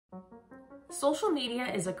Social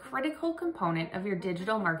media is a critical component of your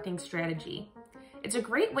digital marketing strategy. It's a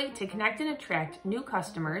great way to connect and attract new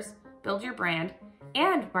customers, build your brand,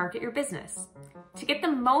 and market your business. To get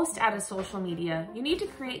the most out of social media, you need to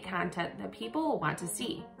create content that people will want to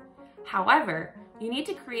see. However, you need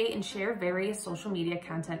to create and share various social media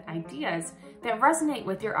content ideas that resonate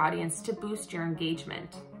with your audience to boost your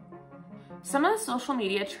engagement. Some of the social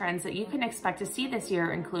media trends that you can expect to see this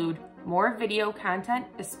year include more video content,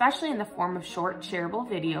 especially in the form of short, shareable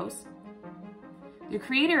videos. The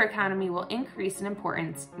creator economy will increase in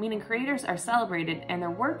importance, meaning creators are celebrated and their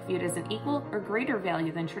work viewed as an equal or greater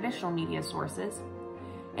value than traditional media sources.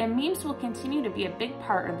 And memes will continue to be a big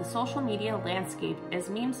part of the social media landscape as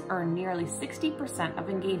memes earn nearly 60% of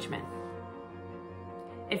engagement.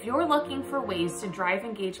 If you're looking for ways to drive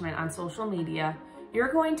engagement on social media,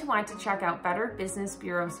 you're going to want to check out Better Business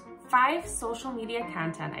Bureau's 5 social media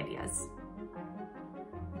content ideas.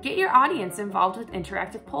 Get your audience involved with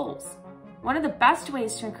interactive polls. One of the best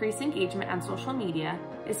ways to increase engagement on social media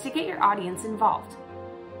is to get your audience involved.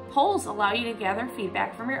 Polls allow you to gather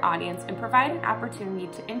feedback from your audience and provide an opportunity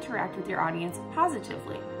to interact with your audience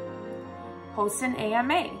positively. Host an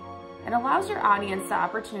AMA. It allows your audience the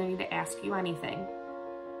opportunity to ask you anything.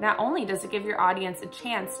 Not only does it give your audience a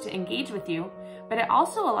chance to engage with you, but it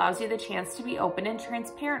also allows you the chance to be open and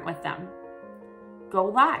transparent with them. Go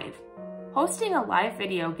live. Hosting a live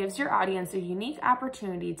video gives your audience a unique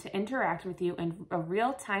opportunity to interact with you in a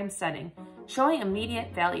real-time setting, showing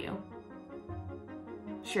immediate value.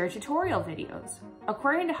 Share tutorial videos.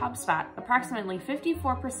 According to HubSpot, approximately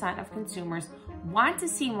 54% of consumers want to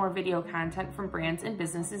see more video content from brands and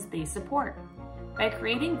businesses they support. By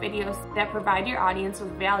creating videos that provide your audience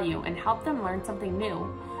with value and help them learn something new,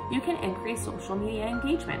 you can increase social media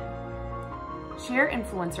engagement. Share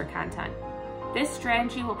influencer content. This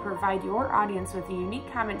strategy will provide your audience with a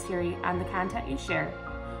unique commentary on the content you share,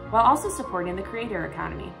 while also supporting the creator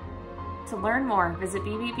economy. To learn more, visit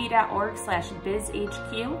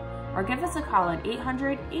bbb.org/bizhq or give us a call at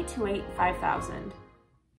 800-828-5000.